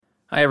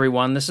Hi,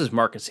 everyone. This is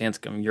Marcus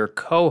Hanscom, your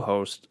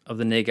co-host of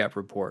the NAGAP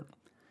Report.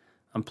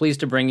 I'm pleased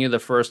to bring you the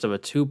first of a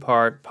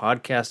two-part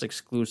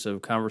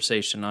podcast-exclusive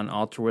conversation on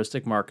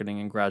altruistic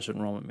marketing and graduate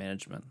enrollment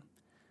management.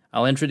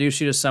 I'll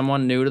introduce you to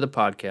someone new to the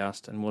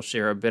podcast, and we'll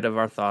share a bit of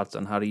our thoughts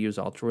on how to use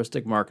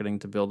altruistic marketing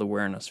to build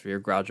awareness for your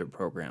graduate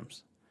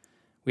programs.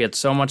 We had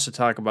so much to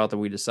talk about that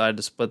we decided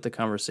to split the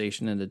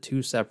conversation into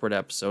two separate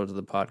episodes of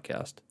the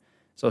podcast.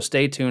 So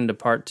stay tuned to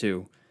part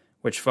 2,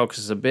 which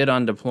focuses a bit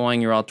on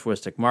deploying your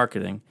altruistic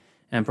marketing,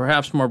 and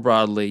perhaps more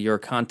broadly, your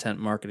content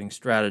marketing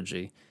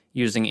strategy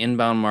using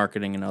inbound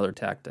marketing and other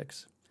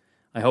tactics.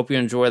 I hope you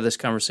enjoy this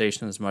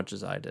conversation as much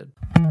as I did.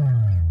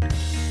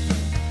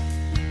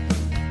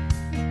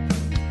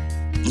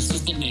 This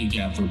is the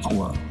NAGAP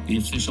Report, the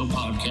official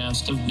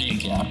podcast of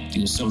NAGAP,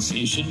 the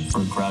Association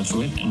for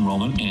Graduate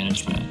Enrollment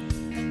Management.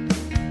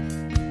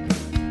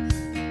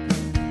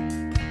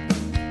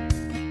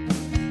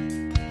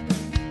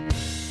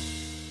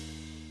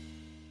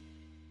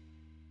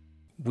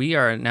 We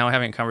are now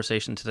having a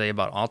conversation today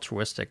about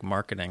altruistic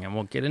marketing, and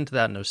we'll get into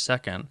that in a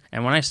second.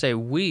 And when I say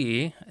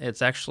we,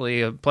 it's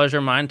actually a pleasure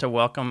of mine to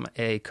welcome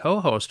a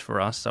co-host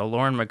for us. So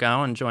Lauren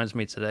McGowan joins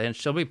me today, and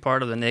she'll be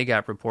part of the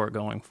NAGAP Report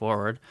going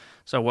forward.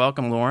 So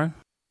welcome, Lauren.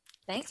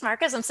 Thanks,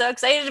 Marcus. I'm so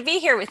excited to be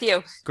here with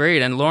you.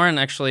 Great. And Lauren,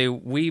 actually,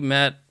 we've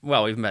met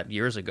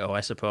years ago,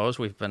 I suppose.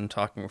 We've been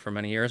talking for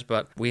many years,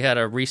 but we had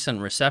a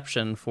recent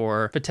reception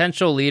for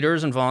potential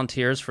leaders and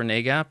volunteers for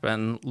NAGAP,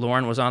 and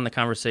Lauren was on the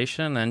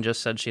conversation and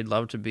just said she'd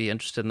love to be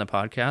interested in the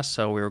podcast,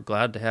 so we were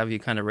glad to have you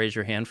kind of raise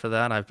your hand for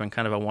that. I've been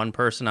kind of a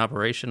one-person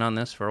operation on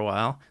this for a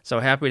while, so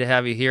happy to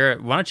have you here.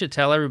 Why don't you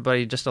tell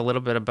everybody just a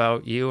little bit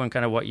about you and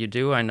kind of what you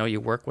do? I know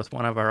you work with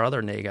one of our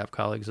other NAGAP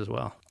colleagues as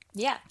well.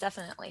 Yeah,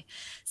 definitely.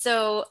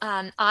 So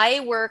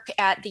I work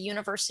at the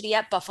University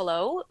at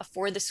Buffalo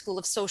for the School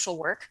of Social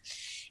Work,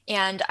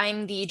 and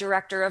I'm the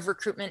director of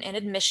recruitment and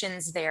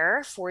admissions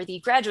there for the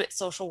graduate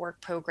social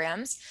work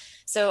programs.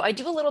 So I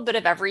do a little bit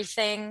of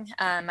everything.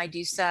 I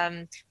do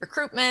some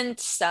recruitment,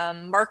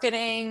 some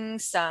marketing,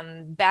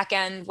 some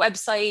back-end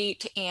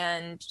website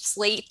and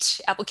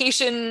Slate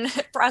application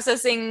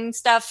processing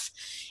stuff.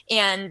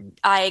 And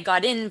I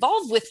got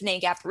involved with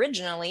NAGAP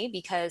originally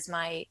because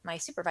my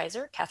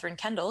supervisor, Catherine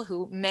Kendall,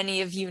 who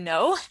many of you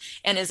know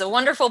and is a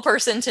wonderful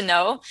person to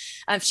know,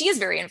 she is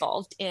very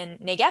involved in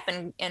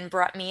NAGAP and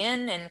brought me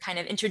in and kind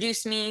of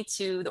introduced me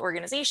to the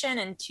organization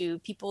and to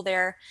people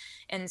there.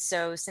 And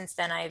so since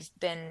then, I've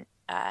been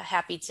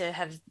happy to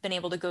have been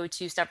able to go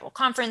to several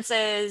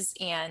conferences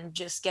and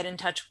just get in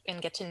touch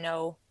and get to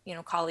know,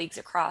 colleagues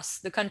across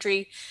the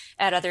country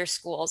at other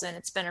schools. And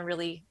it's been a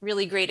really,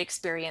 really great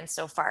experience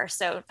so far.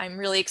 So I'm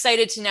really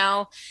excited to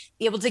now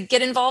be able to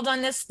get involved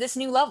on this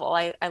new level.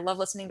 I love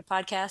listening to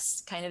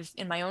podcasts kind of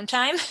in my own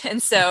time.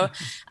 And so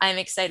I'm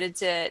excited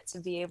to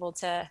be able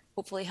to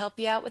hopefully help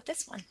you out with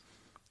this one.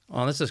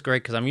 Well, this is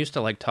great because I'm used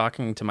to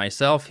talking to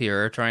myself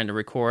here, trying to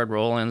record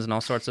roll-ins and all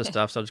sorts of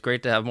stuff. So it's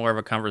great to have more of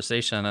a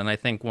conversation. And I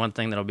think one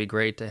thing that'll be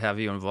great to have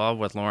you involved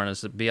with, Lauren,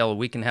 is that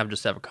we can have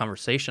a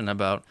conversation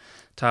about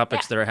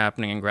topics that are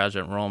happening in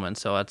graduate enrollment.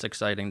 So that's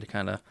exciting to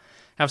kind of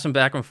have some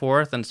back and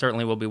forth. And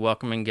certainly we'll be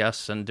welcoming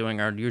guests and doing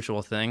our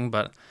usual thing.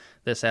 But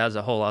this adds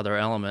a whole other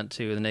element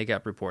to the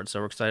NAGAP report. So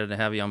we're excited to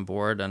have you on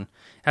board. And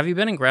have you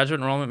been in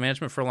graduate enrollment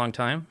management for a long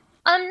time?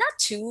 Not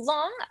too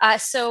long.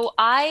 So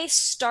I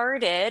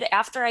started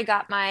after I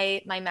got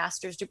my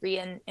master's degree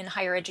in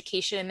higher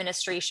education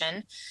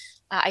administration.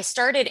 I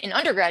started in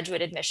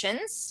undergraduate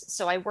admissions.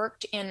 So I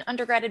worked in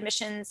undergrad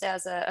admissions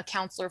as a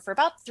counselor for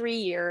about 3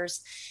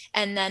 years.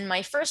 And then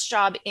my first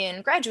job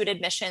in graduate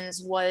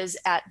admissions was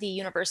at the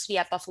University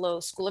at Buffalo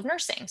School of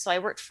Nursing. So I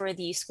worked for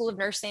the School of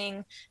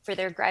Nursing for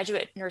their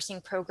graduate nursing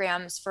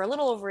programs for a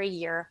little over a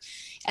year.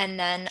 And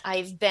then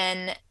I've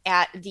been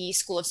at the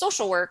School of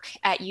Social Work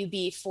at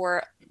UB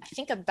for, I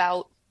think,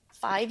 about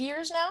 5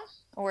 years now,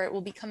 or it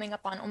will be coming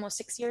up on almost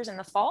 6 years in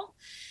the fall.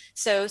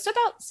 So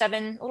about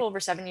a little over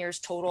 7 years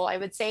total, I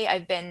would say.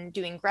 I've been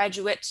doing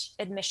graduate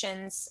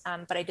admissions,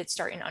 but I did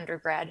start in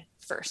undergrad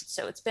first.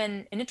 So it's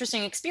been an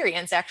interesting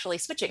experience actually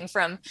switching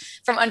from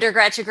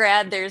undergrad to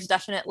grad. There's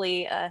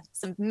definitely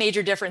some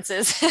major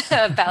differences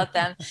about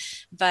them.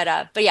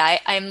 But yeah,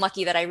 I'm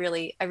lucky that I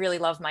really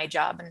love my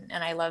job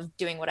and I love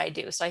doing what I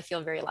do. So I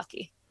feel very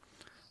lucky.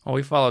 Well,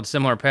 we followed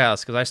similar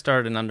paths because I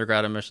started in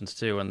undergrad admissions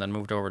too and then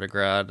moved over to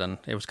grad, and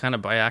it was kind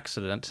of by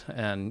accident.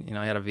 And,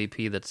 I had a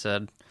VP that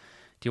said,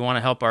 "Do you want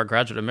to help our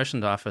graduate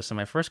admissions office?" And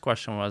my first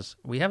question was,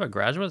 "We have a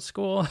graduate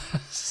school?"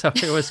 So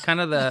it was kind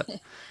of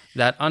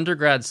that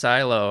undergrad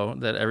silo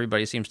that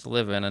everybody seems to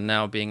live in, and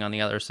now being on the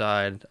other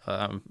side,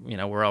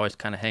 we're always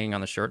kind of hanging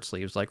on the shirt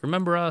sleeves, like,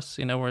 remember us,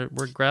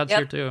 we're grads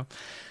here too.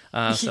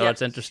 So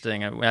It's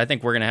interesting. I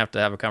think we're going to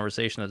have a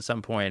conversation at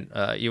some point,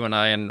 you and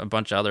I and a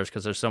bunch of others,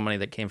 because there's so many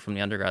that came from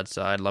the undergrad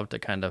side. I'd love to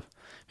kind of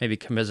maybe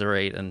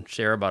commiserate and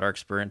share about our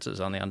experiences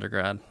on the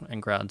undergrad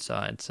and grad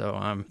side.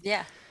 So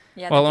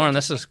Yeah, Well, that'd be Lauren,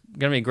 this interesting. is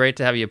going to be great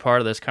to have you a part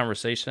of this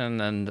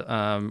conversation, and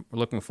we're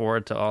looking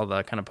forward to all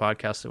the kind of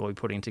podcasts that we'll be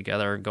putting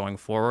together going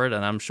forward.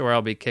 And I'm sure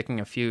I'll be kicking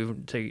a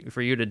few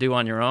for you to do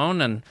on your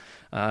own, and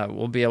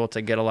we'll be able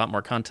to get a lot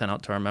more content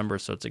out to our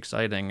members. So it's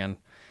exciting. And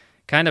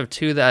kind of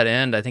to that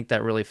end, I think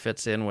that really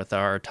fits in with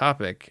our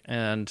topic.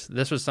 And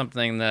this was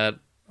something that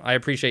I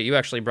appreciate you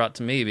actually brought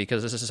to me,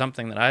 because this is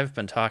something that I've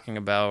been talking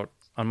about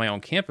on my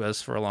own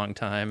campus for a long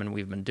time, and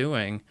we've been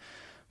doing.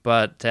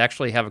 But to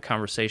actually have a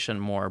conversation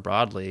more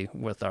broadly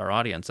with our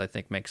audience, I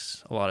think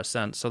makes a lot of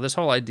sense. So this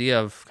whole idea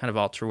of kind of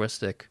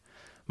altruistic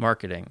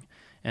marketing,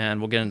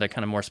 and we'll get into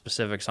kind of more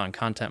specifics on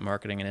content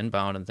marketing and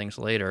inbound and things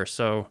later.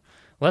 So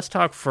let's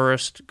talk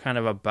first kind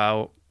of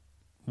about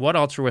what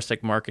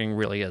altruistic marketing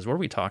really is. What are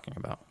we talking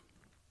about?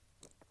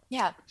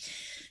 Yeah.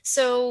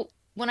 So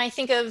when I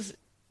think of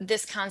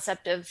this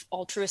concept of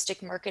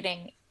altruistic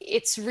marketing,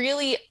 it's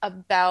really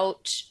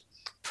about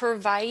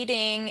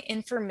providing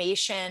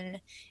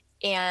information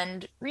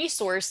and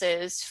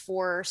resources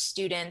for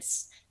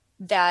students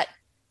that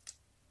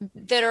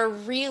are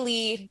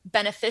really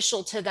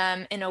beneficial to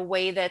them in a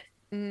way that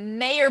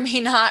may or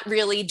may not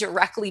really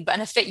directly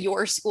benefit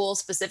your school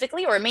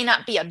specifically, or it may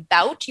not be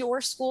about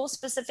your school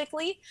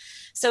specifically.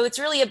 So it's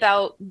really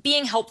about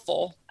being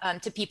helpful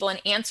to people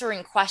and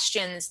answering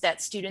questions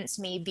that students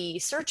may be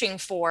searching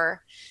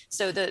for.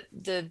 So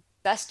the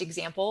best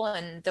example,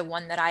 and the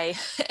one that I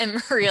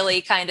am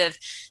really kind of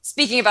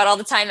speaking about all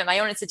the time at my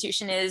own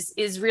institution,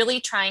 is really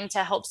trying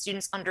to help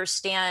students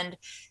understand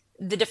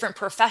the different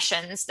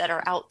professions that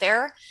are out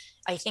there.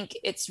 I think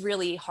it's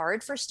really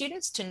hard for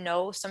students to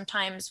know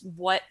sometimes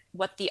what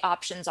the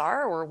options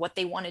are, or what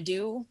they want to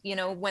do,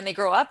 when they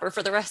grow up or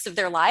for the rest of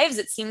their lives.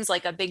 It seems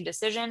like a big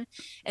decision.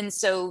 And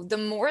so the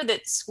more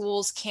that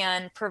schools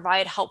can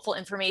provide helpful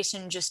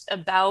information just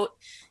about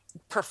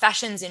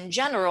professions in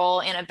general,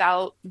 and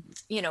about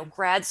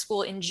grad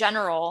school in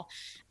general,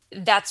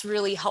 that's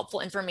really helpful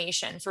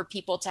information for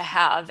people to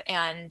have.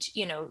 And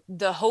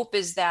the hope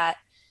is that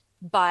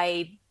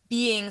by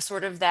being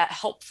sort of that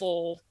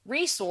helpful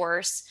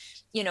resource,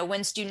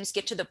 when students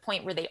get to the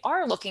point where they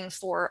are looking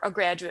for a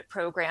graduate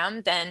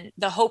program, then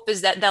the hope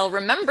is that they'll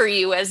remember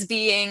you as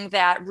being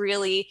that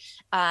really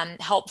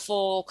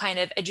helpful kind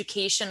of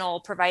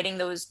educational, providing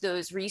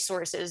those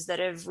resources that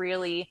have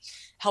really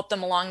helped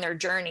them along their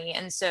journey.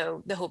 And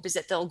so the hope is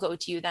that they'll go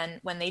to you then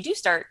when they do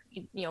start,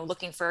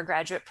 looking for a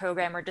graduate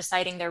program, or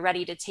deciding they're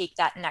ready to take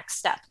that next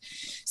step.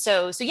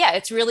 So yeah,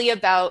 it's really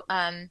about,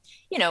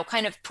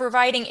 kind of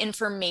providing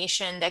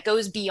information that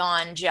goes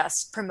beyond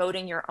just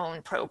promoting your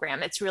own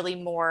program. It's really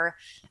more,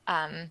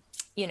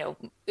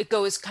 it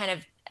goes kind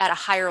of at a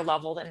higher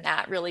level than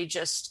that, really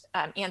just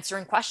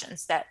answering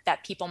questions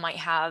that people might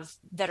have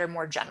that are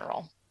more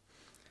general.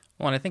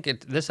 Well, and I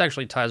think this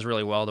actually ties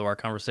really well to our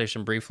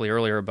conversation briefly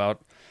earlier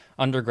about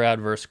undergrad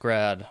versus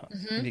grad,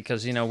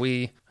 because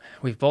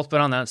we've both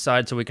been on that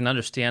side, so we can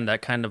understand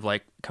that kind of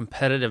like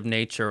competitive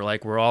nature.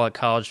 Like, we're all at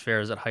college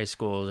fairs at high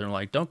schools, and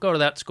like, don't go to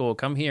that school,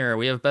 come here.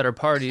 We have better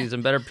parties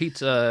and better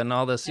pizza and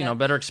all this,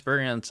 better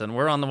experience, and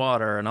we're on the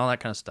water and all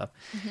that kind of stuff.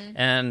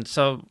 And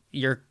so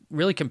you're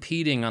really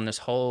competing on this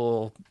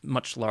whole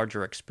much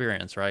larger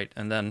experience, right?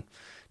 And then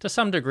to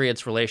some degree,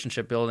 it's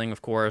relationship building,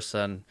 of course,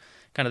 and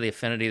kind of the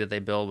affinity that they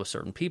build with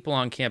certain people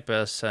on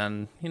campus.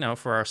 And,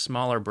 for our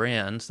smaller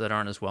brands that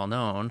aren't as well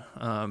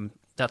known,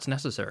 that's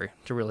necessary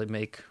to really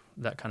make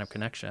that kind of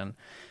connection.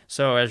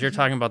 So as you're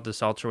talking about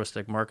this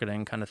altruistic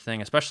marketing kind of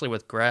thing, especially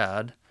with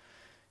grad,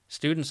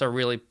 students are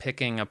really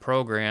picking a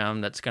program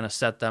that's going to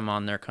set them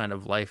on their kind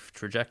of life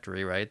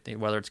trajectory, right?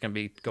 Whether it's going to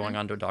be going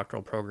on to a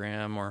doctoral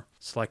program or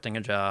selecting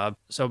a job.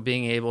 So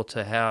being able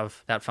to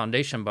have that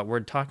foundation, but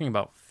we're talking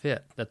about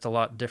fit. That's a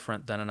lot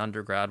different than an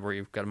undergrad where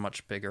you've got a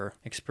much bigger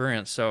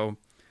experience. So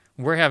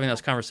we're having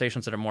those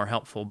conversations that are more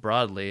helpful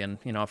broadly. And,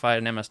 if I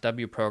had an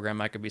MSW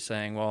program, I could be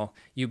saying, well,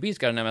 UB's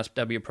got an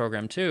MSW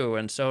program too,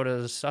 and so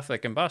does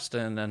Suffolk and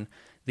Boston. And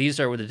these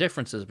are the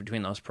differences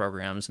between those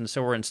programs. And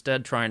so we're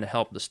instead trying to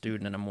help the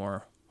student in a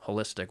more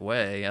holistic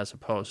way, as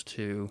opposed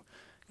to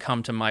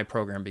come to my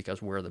program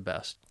because we're the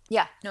best.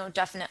 Yeah, no,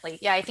 definitely.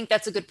 Yeah, I think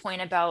that's a good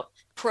point about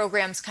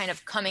programs kind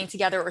of coming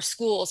together, or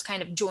schools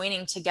kind of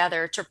joining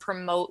together to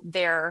promote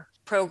their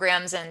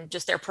programs and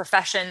just their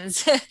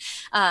professions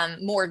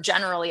more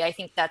generally. I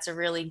think that's a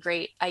really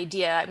great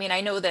idea. I mean,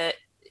 I know that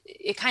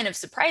it kind of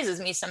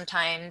surprises me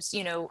sometimes.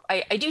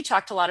 I do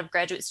talk to a lot of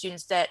graduate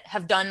students that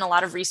have done a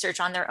lot of research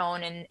on their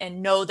own,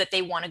 and know that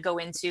they want to go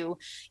into,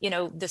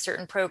 the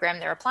certain program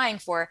they're applying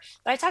for.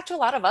 But I talk to a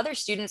lot of other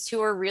students who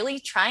are really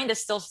trying to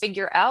still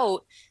figure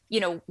out,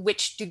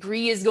 which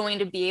degree is going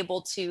to be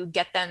able to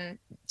get them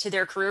to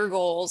their career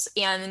goals.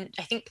 And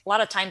I think a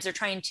lot of times they're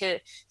trying to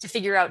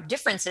figure out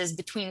differences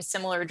between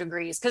similar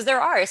degrees, because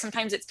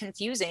sometimes it's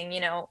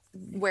confusing,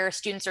 where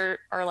students are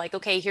like,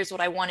 okay, here's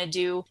what I want to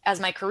do as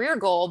my career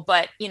goal,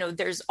 but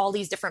there's all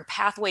these different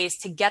pathways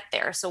to get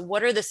there. So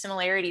what are the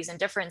similarities and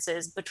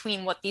differences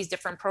between what these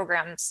different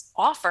programs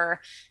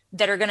offer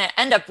that are going to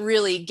end up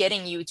really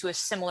getting you to a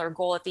similar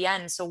goal at the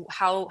end? So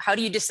how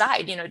do you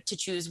decide, to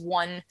choose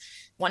one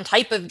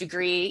type of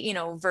degree,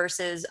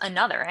 versus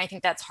another? And I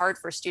think that's hard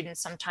for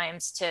students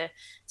sometimes to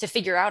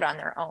figure out on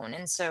their own.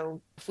 And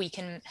so if we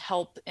can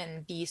help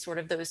and be sort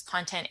of those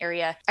content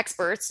area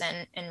experts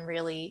and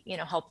really,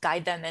 help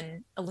guide them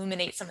and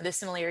illuminate some of the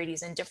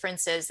similarities and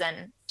differences,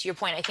 then to your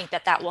point, I think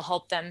that will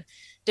help them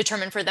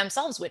determine for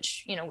themselves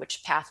which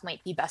path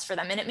might be best for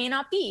them. And it may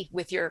not be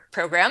with your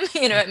program,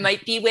 it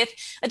might be with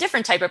a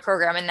different type of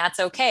program, and that's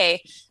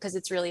okay, because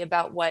it's really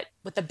about what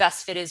the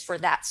best fit is for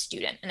that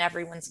student, and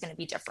everyone's going to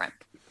be different.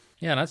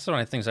 Yeah, and that's one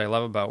of the things I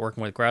love about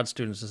working with grad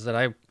students is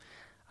that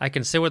I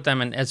can sit with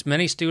them, and as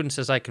many students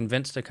as I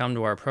convince to come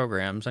to our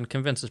programs, and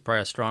convince is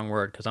probably a strong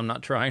word because I'm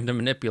not trying to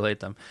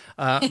manipulate them,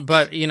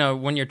 but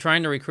when you're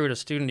trying to recruit a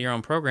student to your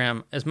own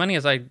program, as many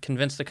as I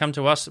convince to come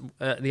to us,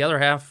 the other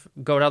half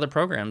go to other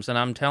programs, and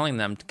I'm telling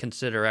them to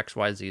consider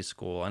XYZ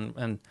school,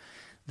 and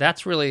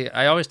that's really,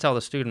 I always tell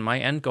the student, my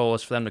end goal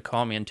is for them to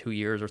call me in 2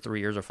 years or 3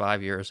 years or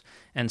 5 years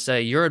and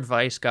say, your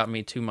advice got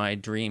me to my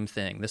dream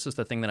thing. This is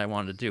the thing that I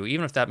wanted to do,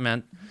 even if that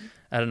meant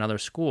at another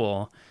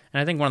school.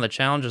 And I think one of the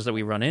challenges that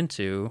we run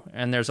into,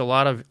 and there's a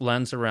lot of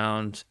lens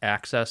around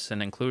access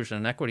and inclusion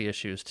and equity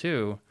issues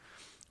too,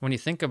 when you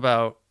think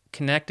about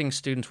connecting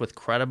students with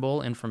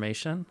credible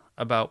information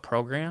about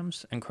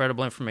programs and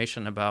credible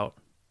information about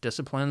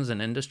disciplines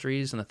and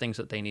industries and the things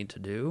that they need to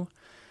do,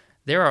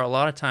 there are a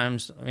lot of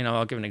times,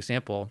 I'll give an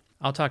example.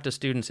 I'll talk to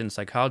students in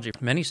psychology.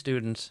 Many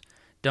students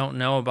don't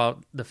know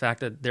about the fact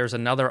that there's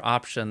another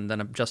option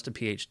than just a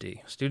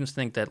PhD. Students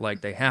think that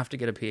they have to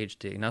get a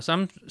PhD. Now,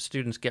 some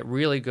students get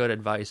really good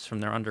advice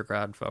from their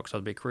undergrad folks,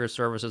 whether it be career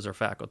services or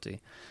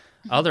faculty.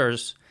 Mm-hmm.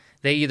 Others,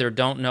 they either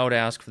don't know to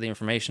ask for the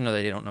information, or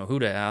they don't know who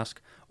to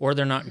ask, or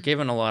they're not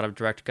given a lot of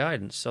direct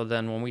guidance. So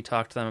then when we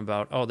talk to them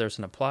about, there's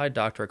an applied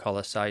doctorate called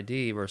a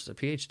PsyD versus a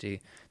PhD,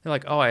 they're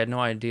like, I had no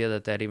idea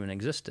that even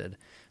existed.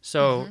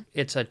 So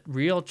It's a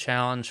real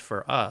challenge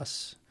for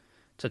us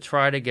to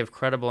try to give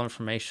credible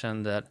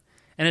information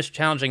and it's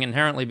challenging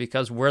inherently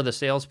because we're the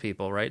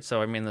salespeople, right?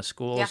 So, the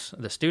schools,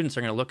 the students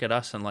are going to look at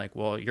us and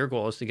your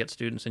goal is to get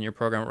students in your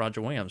program at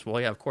Roger Williams. Well,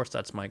 yeah, of course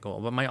that's my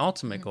goal. But my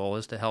ultimate goal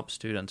is to help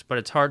students. But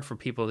it's hard for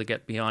people to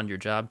get beyond your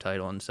job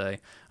title and say,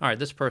 all right,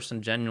 this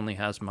person genuinely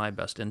has my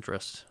best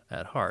interests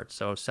at heart.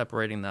 So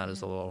separating that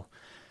is a little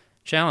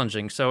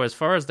challenging. So as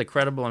far as the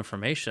credible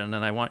information,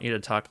 and I want you to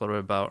talk a little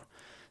bit about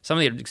some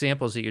of the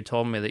examples that you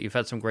told me that you've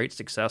had some great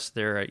success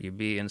there at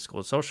UB in School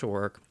of Social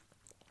Work,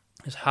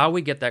 is how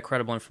we get that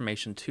credible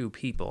information to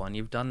people. And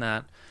you've done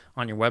that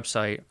on your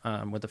website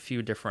with a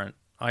few different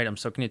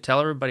items. So can you tell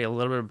everybody a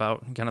little bit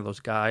about kind of those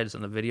guides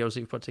and the videos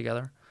that you put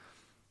together?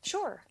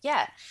 Sure.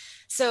 Yeah.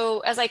 So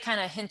as I kind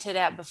of hinted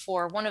at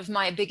before, one of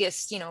my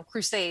biggest,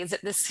 crusades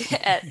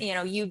at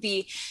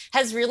UB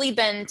has really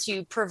been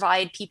to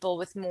provide people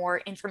with more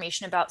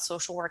information about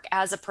social work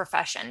as a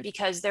profession,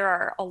 because there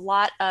are a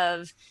lot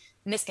of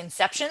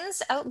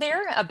misconceptions out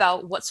there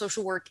about what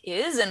social work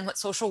is and what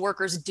social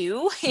workers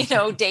do,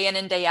 day in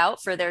and day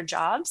out for their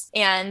jobs.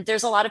 And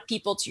there's a lot of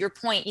people, to your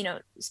point,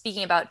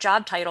 speaking about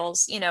job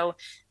titles,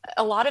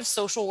 a lot of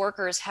social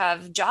workers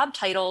have job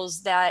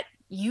titles that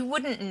you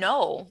wouldn't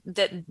know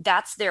that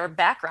that's their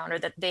background, or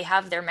that they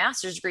have their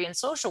master's degree in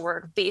social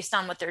work based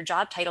on what their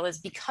job title is,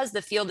 because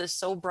the field is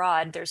so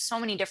broad. There's so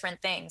many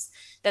different things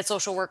that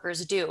social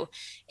workers do.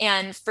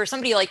 And for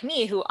somebody like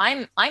me, who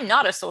I'm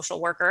not a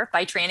social worker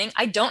by training,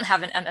 I don't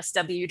have an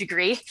MSW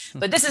degree,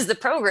 but this is the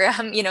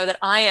program, that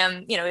I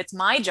am, it's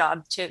my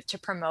job to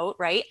promote,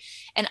 right?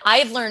 And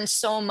I've learned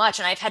so much,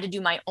 and I've had to do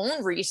my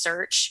own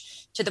research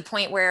to the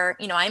point where,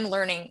 I'm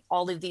learning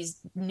all of these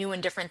new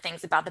and different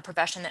things about the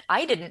profession that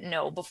I didn't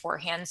know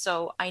beforehand.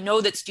 So I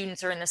know that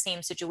students are in the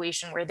same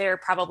situation where they're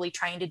probably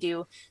trying to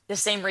do the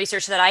same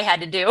research that I had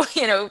to do,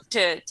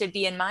 to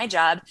be in my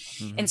job.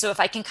 Mm-hmm. And so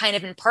if I can kind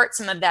of impart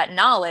some of that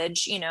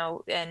knowledge,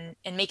 and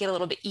make it a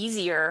little bit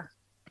easier.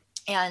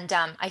 And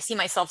I see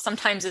myself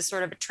sometimes as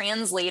sort of a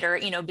translator,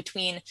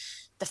 between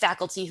the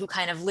faculty who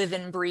kind of live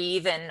and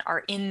breathe and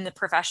are in the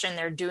profession,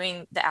 they're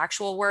doing the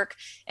actual work.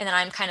 And then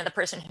I'm kind of the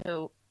person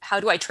who, how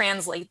do I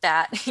translate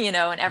that,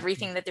 and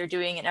everything that they're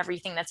doing and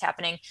everything that's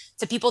happening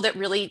to people that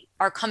really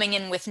are coming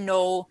in with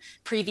no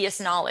previous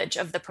knowledge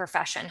of the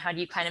profession? How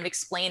do you kind of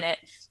explain it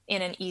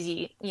in an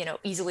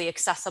easily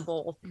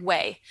accessible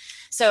way?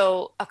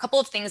 So a couple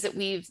of things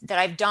that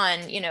I've done,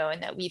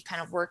 and that we've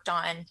kind of worked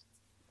on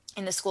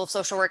in the School of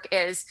Social Work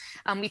is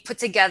we put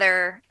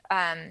together,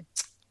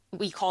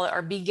 we call it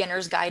our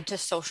Beginner's Guide to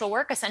Social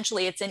Work.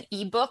 Essentially, it's an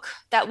ebook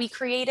that we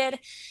created,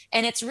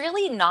 and it's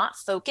really not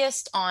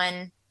focused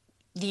on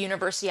the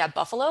University at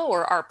Buffalo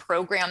or our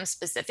program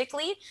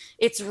specifically.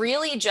 It's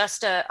really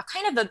just a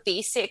kind of a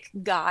basic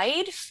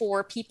guide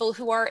for people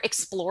who are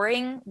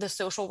exploring the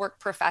social work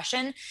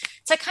profession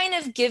to kind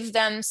of give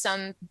them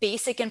some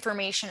basic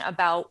information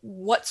about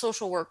what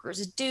social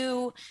workers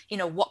do,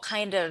 what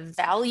kind of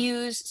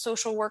values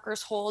social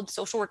workers hold.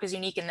 Social work is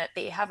unique in that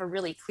they have a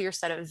really clear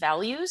set of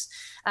values.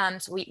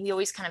 So we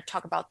always kind of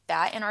talk about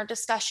that in our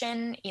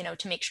discussion,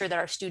 to make sure that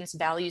our students'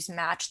 values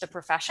match the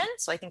profession.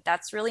 So I think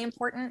that's really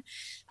important.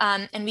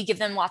 And we give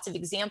them lots of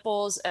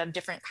examples of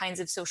different kinds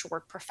of social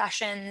work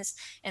professions.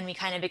 And we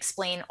kind of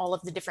explain all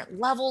of the different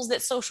levels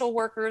that social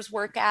workers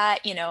work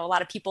at. A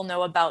lot of people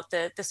know about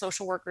the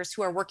social workers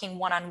who are working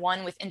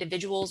one-on-one with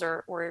individuals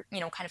or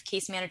kind of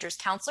case managers,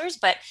 counselors,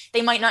 but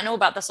they might not know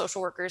about the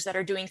social workers that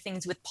are doing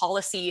things with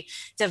policy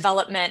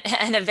development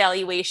and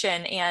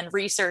evaluation and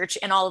research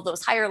and all of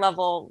those higher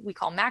level, we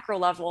call macro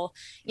level,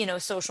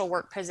 social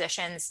work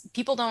positions.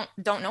 People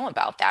don't know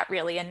about that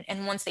really.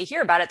 And once they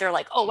hear about it, they're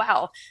like, oh,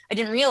 wow, I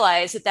didn't realize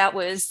that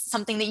was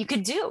something that you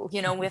could do,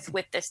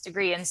 with this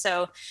degree. And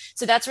so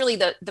that's really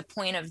the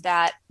point of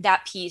that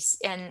piece.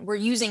 And we're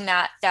using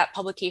that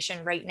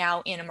publication right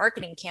now in a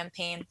marketing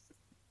campaign.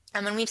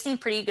 And we've seen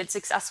pretty good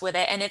success with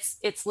it. And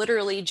it's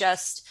literally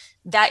just,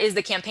 that is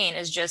the campaign,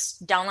 is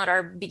just download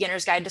our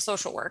beginner's guide to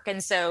social work.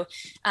 And so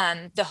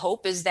the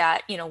hope is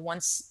that,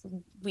 once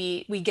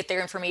we get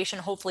their information,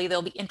 hopefully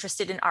they'll be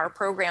interested in our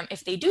program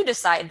if they do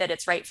decide that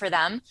it's right for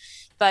them.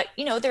 But,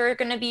 there are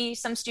going to be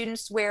some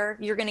students where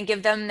you're going to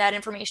give them that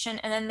information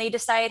and then they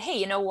decide, hey,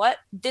 you know what,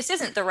 this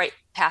isn't the right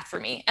path for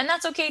me. And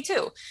that's okay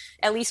too.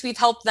 At least we've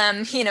helped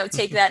them,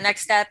 take that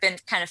next step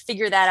and kind of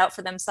figure that out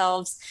for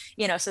themselves,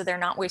 so they're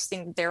not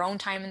wasting their own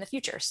time in the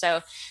future.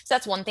 So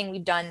that's one thing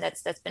we've done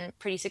that's been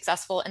pretty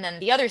successful. And then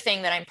the other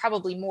thing that I'm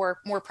probably more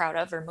proud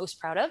of, or most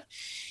proud of,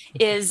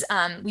 is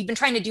we've been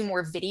trying to do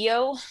more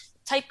video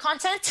type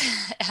content.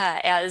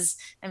 As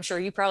I'm sure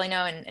you probably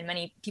know, and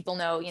many people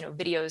know,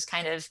 video is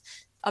kind of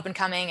up and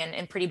coming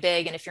and pretty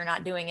big. And if you're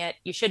not doing it,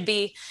 you should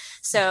be.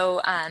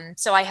 So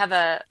I have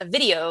a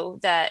video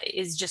that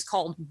is just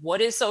called "What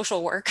is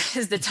Social Work"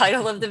 is the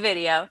title of the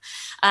video.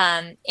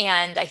 And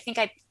I think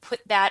I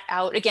put that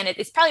out again.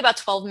 It's probably about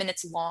 12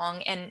 minutes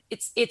long, and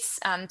it's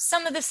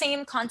some of the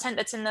same content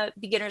that's in the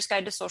Beginner's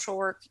Guide to Social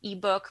Work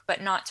ebook,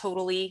 but not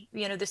totally,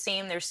 the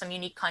same. There's some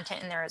unique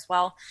content in there as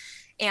well.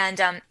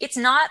 And it's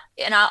not,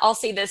 and I'll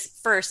say this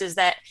first, is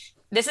that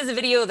this is a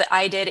video that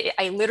I did.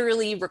 I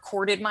literally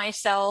recorded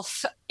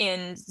myself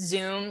in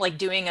Zoom, like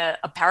doing a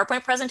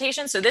PowerPoint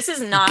presentation. So this is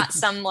not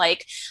some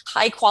like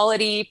high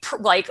quality,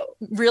 like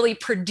really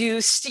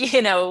produced,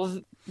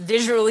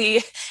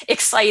 visually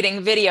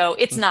exciting video.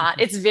 It's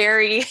not. It's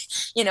very,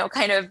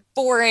 kind of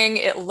boring.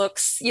 It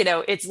looks,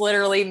 it's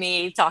literally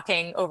me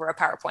talking over a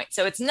PowerPoint.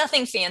 So it's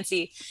nothing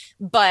fancy,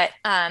 but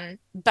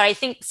I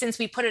think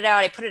since I put it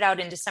out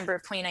in December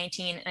of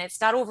 2019, and it's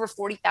got over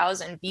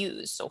 40,000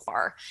 views so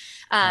far.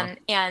 Wow.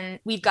 And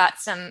we've got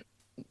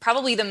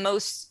probably the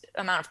most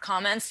amount of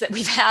comments that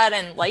we've had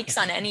and likes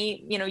on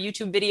any,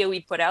 YouTube video we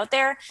put out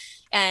there.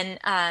 And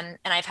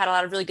I've had a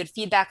lot of really good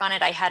feedback on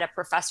it. I had a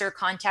professor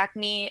contact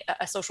me,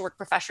 a social work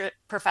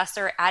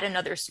professor at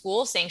another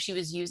school, saying she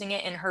was using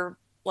it in her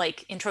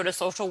like intro to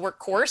social work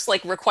course,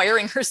 like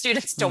requiring her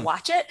students to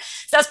watch it.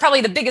 So that's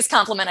probably the biggest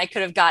compliment I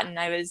could have gotten.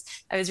 I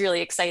was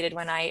really excited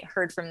when I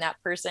heard from that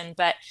person.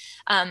 But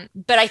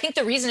I think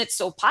the reason it's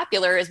so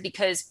popular is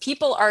because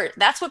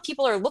that's what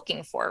people are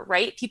looking for,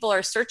 right? People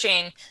are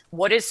searching,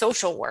 what is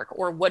social work,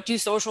 or what do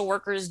social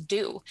workers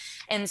do?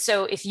 And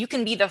so if you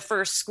can be the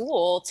first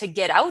school to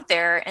get out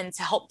there and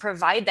to help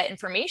provide that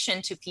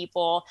information to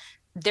people,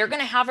 they're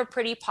going to have a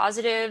pretty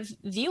positive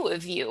view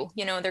of you.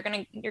 You're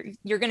going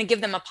to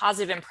give them a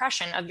positive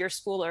impression of your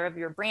school or of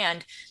your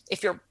brand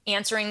if you're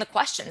answering the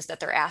questions that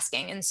they're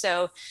asking. And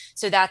so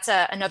that's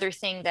another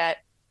thing that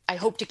I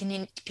hope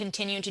to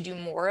continue to do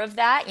more of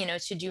that,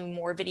 to do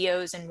more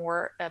videos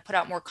and put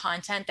out more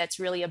content that's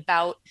really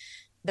about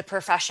the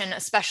profession,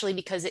 especially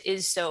because it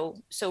is so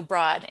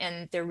broad,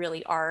 and there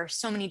really are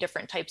so many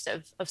different types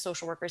of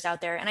social workers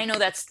out there. And I know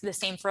that's the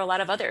same for a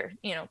lot of other,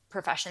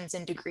 professions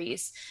and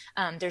degrees.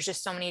 There's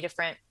just so many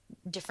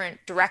different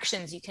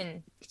directions you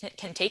can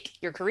take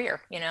your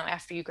career,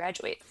 after you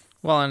graduate.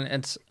 Well, and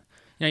it's,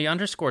 you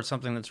underscored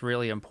something that's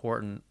really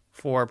important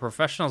for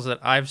professionals that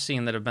I've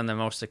seen that have been the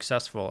most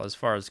successful as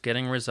far as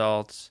getting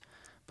results,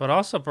 but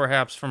also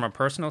perhaps from a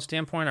personal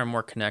standpoint are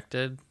more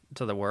connected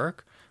to the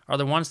work, are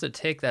the ones that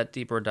take that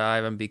deeper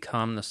dive and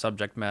become the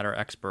subject matter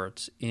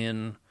experts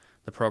in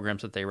the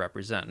programs that they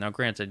represent. Now,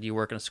 granted, you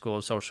work in a school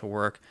of social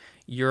work,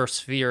 your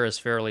sphere is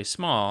fairly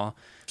small.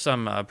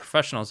 Some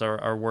professionals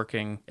are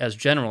working as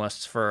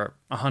generalists for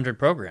 100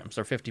 programs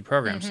or 50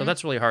 programs, so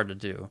that's really hard to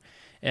do.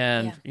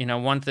 And,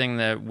 one thing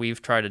that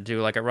we've tried to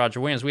do, like at Roger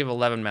Williams, we have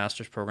 11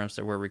 master's programs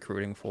that we're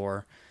recruiting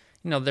for.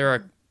 There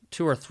are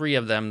 2 or 3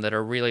 of them that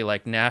are really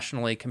like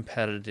nationally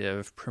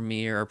competitive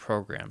premier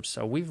programs.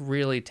 So we've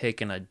really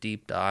taken a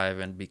deep dive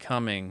in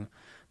becoming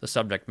the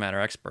subject matter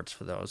experts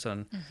for those.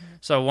 And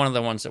so one of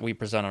the ones that we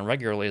present on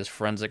regularly is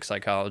forensic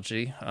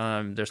psychology.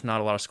 There's not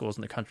a lot of schools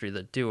in the country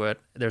that do it.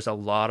 There's a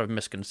lot of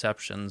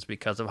misconceptions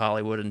because of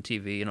Hollywood and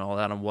TV and all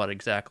that on what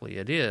exactly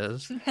it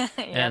is.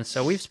 And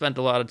so we've spent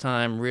a lot of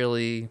time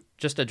really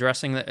just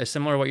addressing that,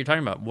 similar to what you're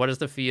talking about. What is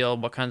the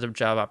field? What kinds of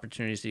job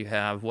opportunities do you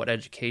have? What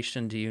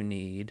education do you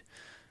need?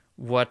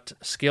 What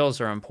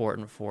skills are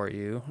important for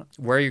you,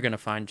 where you're going to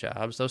find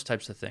jobs, those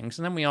types of things.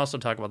 And then we also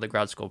talk about the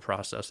grad school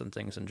process and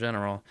things in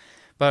general.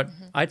 But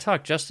I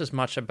talk just as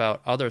much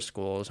about other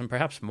schools and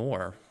perhaps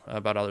more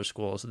about other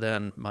schools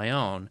than my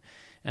own.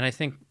 And I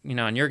think,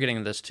 and you're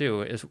getting this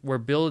too, is we're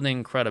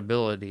building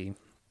credibility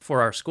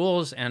for our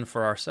schools and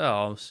for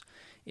ourselves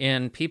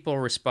in people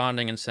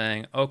responding and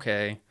saying,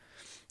 okay,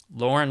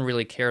 Lauren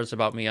really cares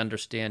about me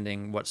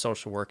understanding what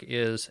social work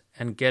is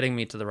and getting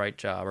me to the right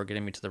job or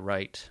getting me to the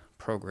right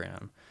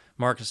program.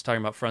 Mark is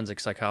talking about forensic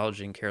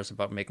psychology and cares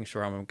about making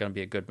sure I'm going to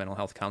be a good mental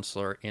health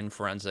counselor in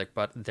forensic,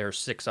 but there's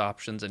 6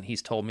 options and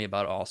he's told me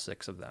about all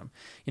 6 of them.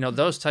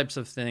 Those types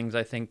of things,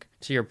 I think,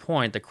 to your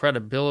point, the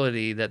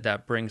credibility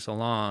that brings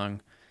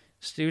along,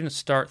 students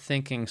start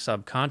thinking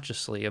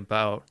subconsciously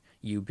about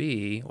UB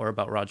or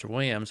about Roger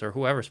Williams or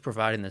whoever's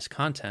providing this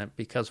content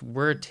because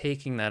we're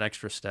taking that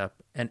extra step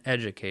and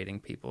educating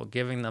people,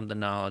 giving them the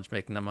knowledge,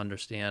 making them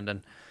understand.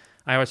 And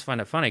I always find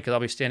it funny because I'll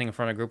be standing in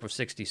front of a group of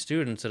 60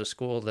 students at a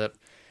school that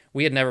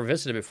we had never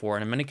visited before,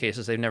 and in many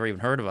cases, they've never even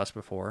heard of us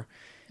before.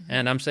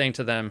 And I'm saying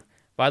to them,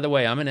 by the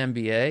way, I'm an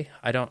MBA.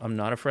 I'm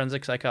not a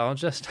forensic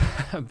psychologist,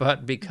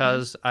 but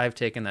because I've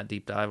taken that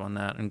deep dive on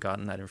that and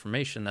gotten that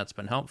information, that's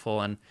been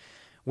helpful. And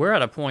we're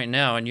at a point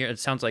now, and it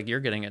sounds like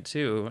you're getting it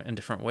too in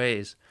different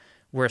ways,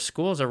 where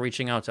schools are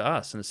reaching out to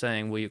us and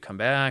saying, will you come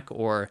back?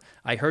 Or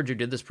I heard you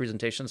did this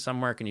presentation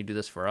somewhere. Can you do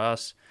this for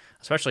us?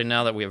 Especially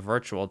now that we have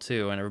virtual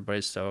too, and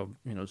everybody's so,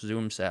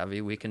 Zoom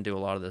savvy, we can do a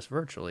lot of this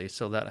virtually.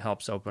 So that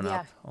helps open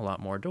up a lot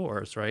more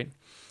doors, right?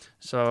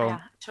 So yeah,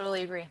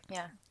 totally agree.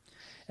 Yeah.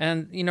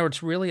 And,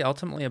 it's really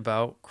ultimately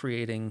about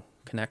creating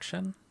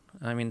connection.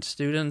 I mean,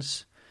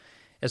 students,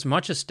 as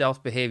much as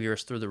stealth behavior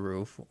is through the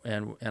roof,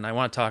 and I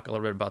want to talk a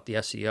little bit about the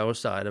SEO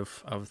side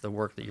of the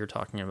work that you're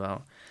talking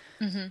about,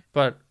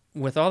 but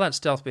with all that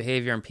stealth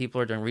behavior and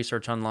people are doing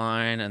research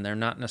online and they're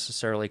not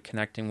necessarily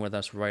connecting with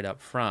us right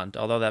up front,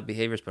 although that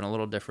behavior has been a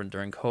little different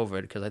during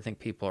COVID because I think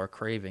people are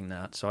craving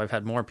that. So I've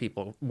had more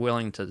people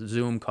willing to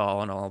Zoom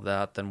call and all of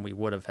that than we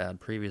would have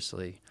had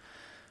previously.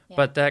 Yeah.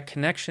 But that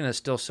connection is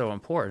still so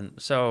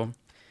important. So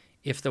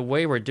if the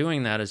way we're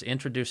doing that is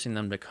introducing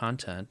them to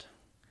content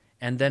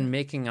and then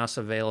making us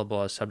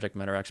available as subject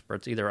matter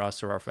experts, either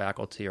us or our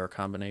faculty or a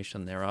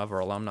combination thereof or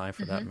alumni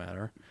for that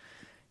matter,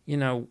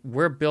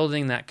 we're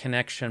building that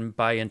connection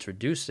by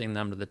introducing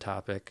them to the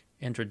topic,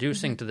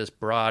 introducing to this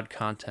broad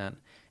content,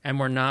 and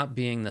we're not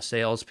being the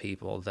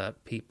salespeople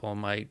that people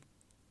might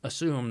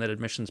assume that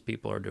admissions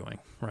people are doing,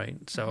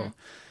 right? So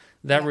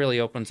that really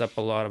opens up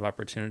a lot of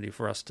opportunity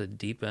for us to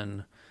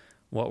deepen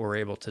what we're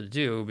able to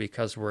do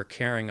because we're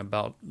caring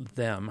about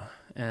them.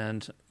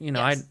 And,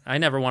 I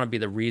never want to be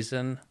the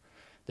reason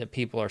that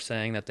people are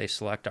saying that they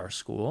select our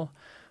school.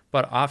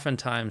 But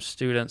oftentimes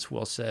students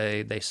will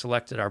say they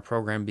selected our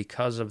program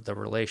because of the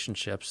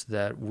relationships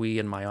that we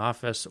in my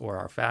office or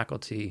our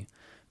faculty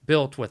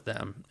built with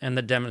them and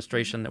the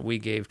demonstration that we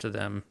gave to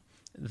them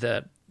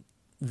that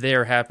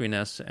their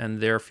happiness and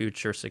their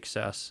future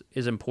success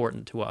is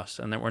important to us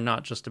and that we're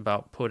not just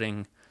about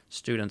putting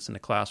students in the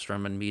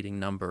classroom and meeting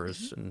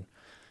numbers. And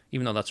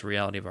even though that's the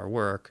reality of our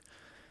work,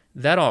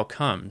 that all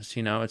comes.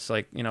 It's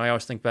like, I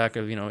always think back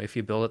of, if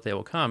you build it, they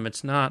will come.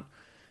 It's not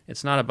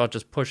about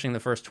just pushing the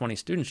first 20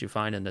 students you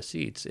find into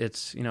seats.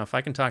 It's, if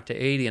I can talk to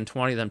 80 and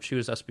 20 of them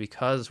choose us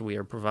because we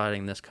are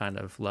providing this kind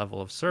of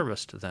level of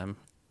service to them,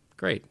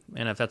 great.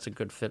 And if that's a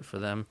good fit for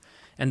them.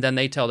 And then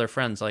they tell their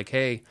friends like,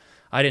 hey,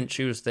 I didn't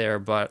choose there,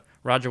 but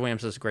Roger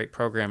Williams is a great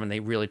program and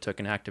they really took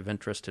an active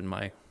interest in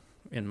my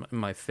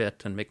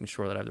fit and making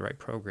sure that I have the right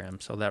program.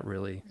 So that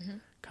really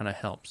kind of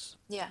helps.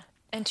 Yeah.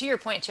 And to your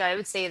point too, I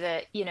would say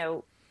that,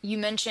 you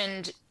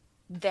mentioned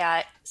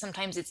that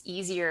sometimes it's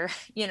easier,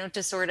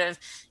 to sort of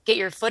get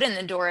your foot in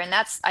the door. And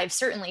I've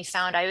certainly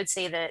found, I would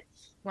say that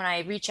when I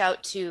reach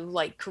out to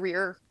like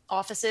career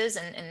offices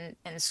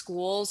and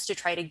schools to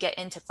try to get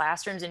into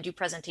classrooms and do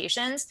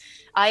presentations,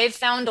 I've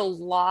found a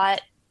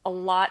lot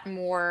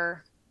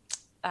more,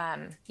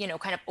 kind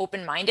of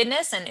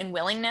open-mindedness and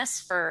willingness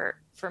for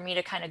me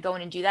to kind of go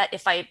in and do that.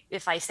 If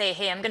I say,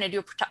 hey, I'm going to do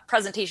a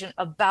presentation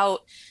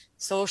about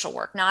social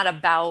work, not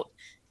about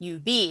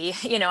UB,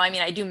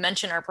 I do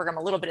mention our program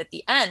a little bit at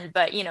the end,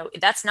 but,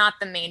 that's not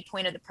the main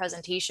point of the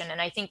presentation.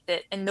 And I think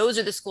that, and those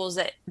are the schools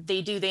that they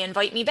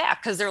invite me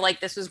back because they're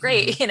like, this was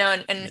great,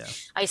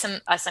 I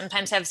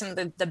sometimes have some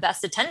of the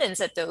best attendance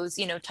at those,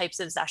 types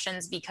of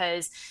sessions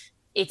because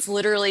it's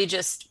literally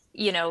just,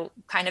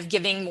 kind of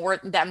giving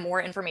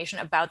more information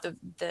about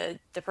the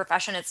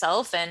profession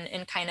itself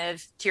and kind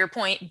of, to your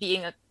point,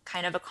 being a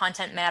kind of a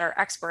content matter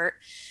expert.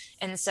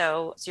 And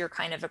so you're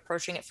kind of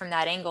approaching it from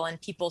that angle, and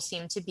people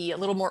seem to be a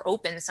little more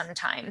open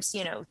sometimes,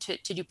 to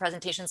do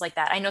presentations like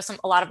that. I know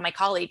a lot of my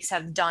colleagues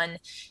have done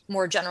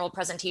more general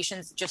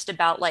presentations just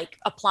about like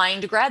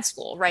applying to grad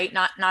school, right?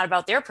 Not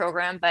about their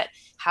program, but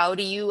how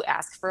do you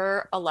ask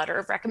for a letter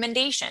of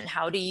recommendation?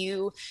 How do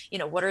you,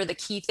 what are the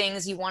key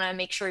things you want to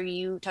make sure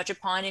you touch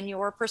upon in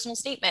your personal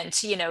statement?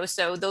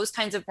 So those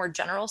kinds of more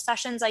general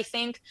sessions, I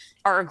think,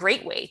 are a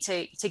great way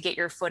to get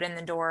your foot in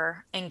the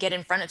door and get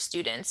in front of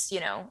students,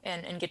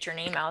 and get your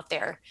name out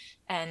there.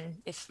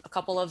 And if a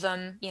couple of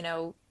them,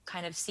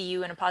 kind of see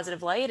you in a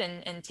positive light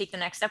and take the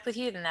next step with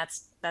you, then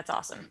that's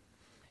awesome.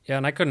 Yeah,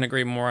 and I couldn't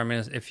agree more. I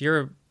mean, if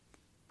you're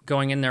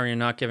going in there and you're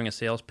not giving a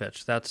sales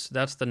pitch, that's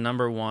the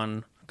number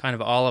one kind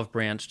of olive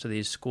branch to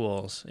these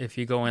schools. If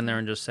you go in there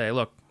and just say,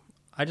 look,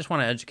 I just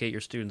want to educate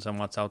your students on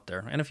what's out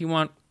there. And if you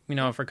want,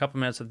 for a couple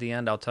minutes at the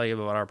end, I'll tell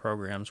you about our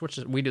programs, which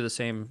is, we do the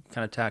same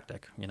kind of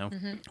tactic.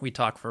 We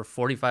talk for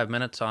 45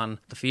 minutes on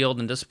the field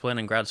and discipline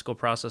and grad school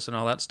process and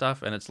all that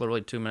stuff. And it's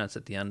literally 2 minutes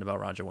at the end about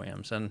Roger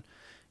Williams. And,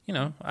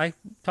 I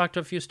talk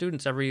to a few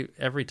students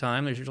every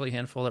time. There's usually a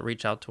handful that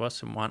reach out to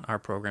us and want our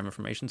program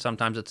information.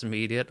 Sometimes it's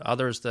immediate.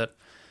 Others that,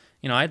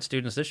 I had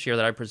students this year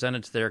that I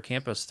presented to their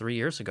campus 3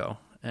 years ago,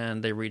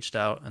 and they reached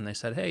out and they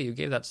said, hey, you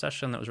gave that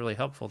session that was really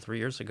helpful 3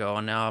 years ago,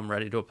 and now I'm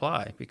ready to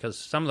apply, because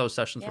some of those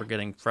sessions were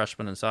getting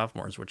freshmen and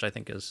sophomores, which I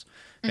think is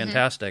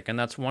fantastic. And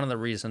that's one of the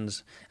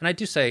reasons. And I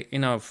do say,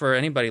 for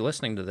anybody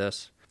listening to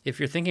this, if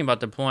you're thinking about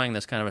deploying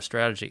this kind of a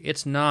strategy,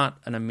 it's not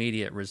an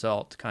immediate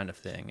result kind of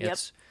thing. Yep.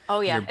 It's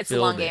it's a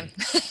long game.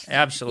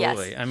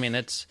 Absolutely. Yes. I mean,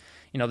 it's,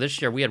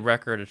 this year we had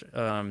record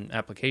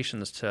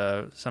applications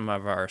to some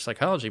of our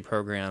psychology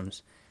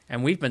programs.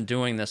 And we've been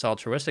doing this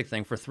altruistic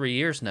thing for 3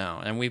 years now,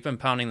 and we've been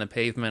pounding the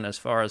pavement as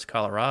far as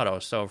Colorado.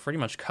 So pretty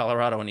much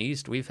Colorado and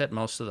East, we've hit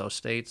most of those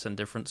states and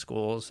different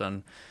schools.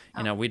 And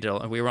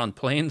we were on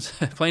planes,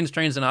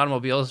 trains, and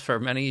automobiles for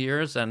many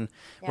years, and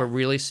we're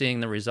really seeing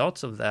the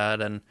results of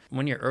that. And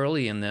when you're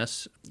early in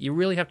this, you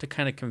really have to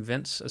kind of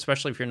convince,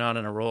 especially if you're not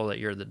in a role that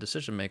you're the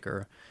decision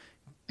maker,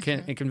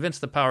 convince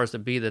the powers that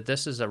be that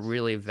this is a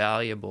really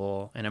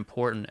valuable and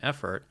important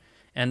effort,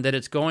 and that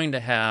it's going to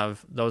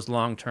have those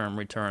long-term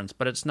returns.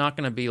 But it's not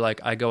going to be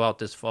like, I go out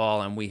this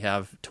fall and we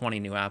have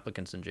 20 new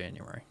applicants in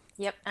January.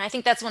 Yep. And I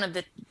think that's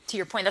to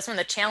your point, that's one of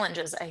the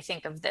challenges, I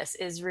think, of this,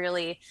 is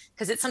really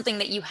because it's something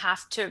that you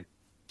have to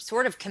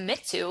sort of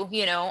commit to,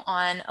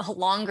 on a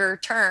longer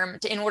term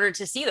in order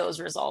to see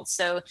those results.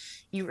 So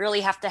you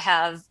really have to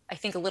have, I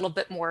think, a little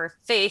bit more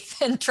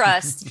faith and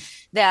trust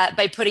that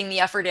by putting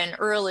the effort in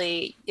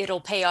early,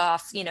 it'll pay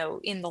off,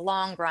 in the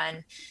long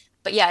run.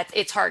 But yeah,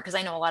 it's hard, because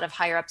I know a lot of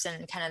higher ups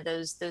and kind of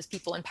those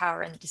people in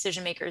power and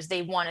decision makers,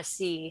 they want to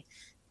see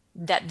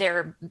that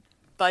their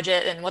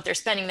budget and what they're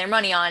spending their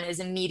money on is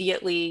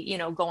immediately,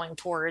 going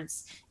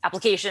towards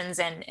applications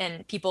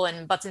and people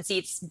in butts and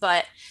seats.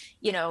 But,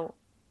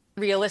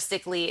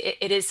 realistically,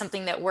 it is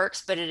something that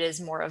works, but it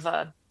is more of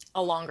a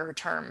longer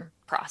term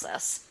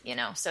process,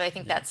 So I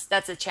think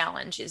that's a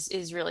challenge,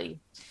 is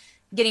really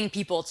getting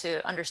people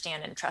to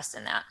understand and trust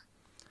in that.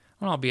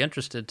 Well, I'll be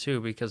interested, too,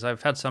 because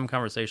I've had some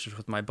conversations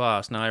with my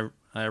boss. Now,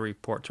 I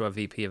report to a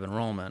VP of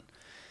enrollment,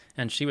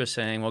 and she was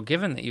saying, well,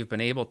 given that you've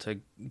been able to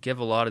give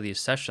a lot of these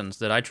sessions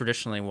that I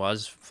traditionally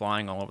was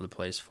flying all over the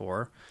place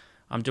for,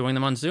 I'm doing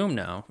them on Zoom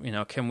now.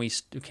 Can we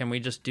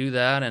just do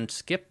that and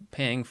skip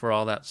paying for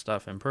all that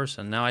stuff in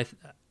person? Now,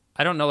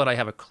 I don't know that I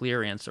have a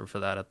clear answer for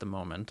that at the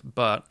moment,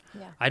 but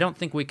I don't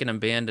think we can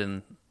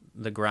abandon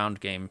the ground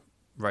game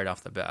right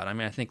off the bat. I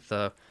mean, I think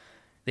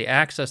the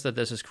access that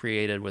this has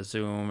created with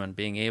Zoom and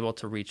being able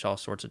to reach all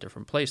sorts of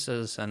different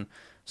places, and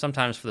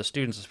sometimes for the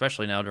students,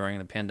 especially now during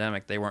the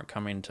pandemic, they weren't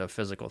coming to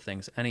physical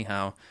things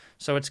anyhow.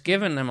 So it's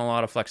given them a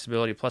lot of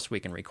flexibility, plus we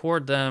can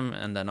record them,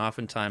 and then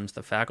oftentimes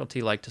the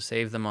faculty like to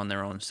save them on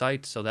their own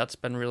sites, so that's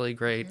been really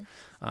great.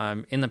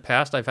 In the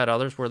past, I've had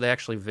others where they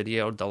actually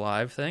videoed the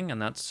live thing,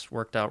 and that's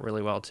worked out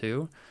really well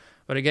too.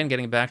 But again,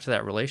 getting back to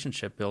that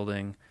relationship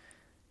building,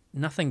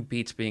 nothing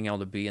beats being able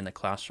to be in the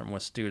classroom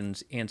with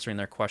students, answering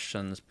their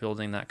questions,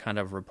 building that kind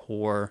of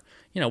rapport.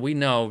 We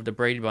know the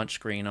Brady Bunch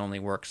screen only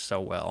works so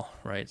well,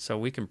 right? So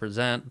we can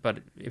present, but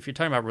if you're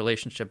talking about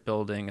relationship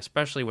building,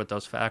 especially with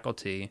those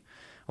faculty,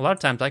 a lot of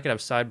times I could have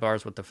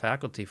sidebars with the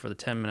faculty for the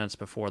 10 minutes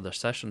before the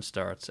session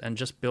starts, and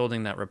just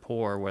building that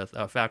rapport with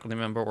a faculty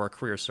member or a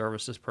career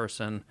services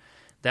person,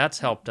 that's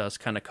helped us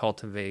kind of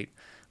cultivate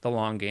the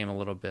long game a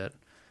little bit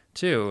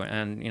too.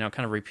 And,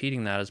 kind of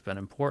repeating that has been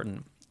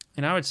important.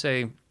 And I would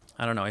say,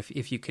 I don't know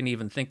if you can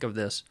even think of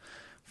this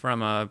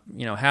from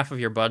half of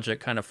your budget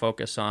kind of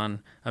focus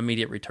on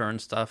immediate return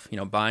stuff,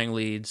 buying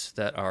leads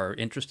that are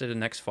interested in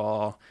next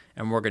fall,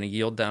 and we're going to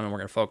yield them and we're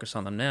going to focus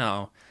on them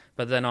now,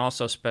 but then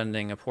also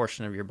spending a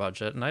portion of your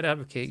budget. And I'd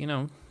advocate,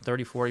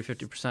 30, 40,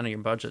 50% of your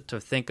budget to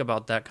think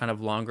about that kind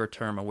of longer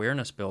term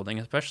awareness building,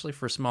 especially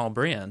for small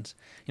brands.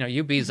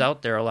 UB's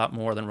out there a lot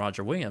more than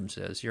Roger Williams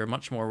is. You're a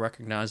much more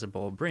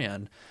recognizable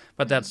brand.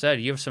 But that said,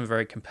 you have some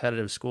very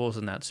competitive schools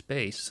in that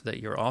space that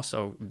you're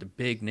also the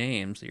big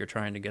names that you're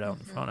trying to get out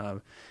in front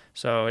of.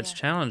 So it's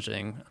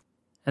challenging.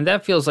 And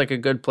that feels like a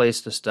good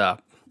place to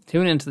stop.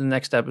 Tune into the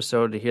next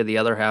episode to hear the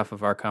other half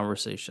of our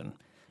conversation.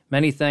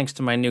 Many thanks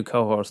to my new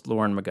co-host,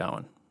 Lauren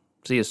McGowan.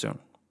 See you soon.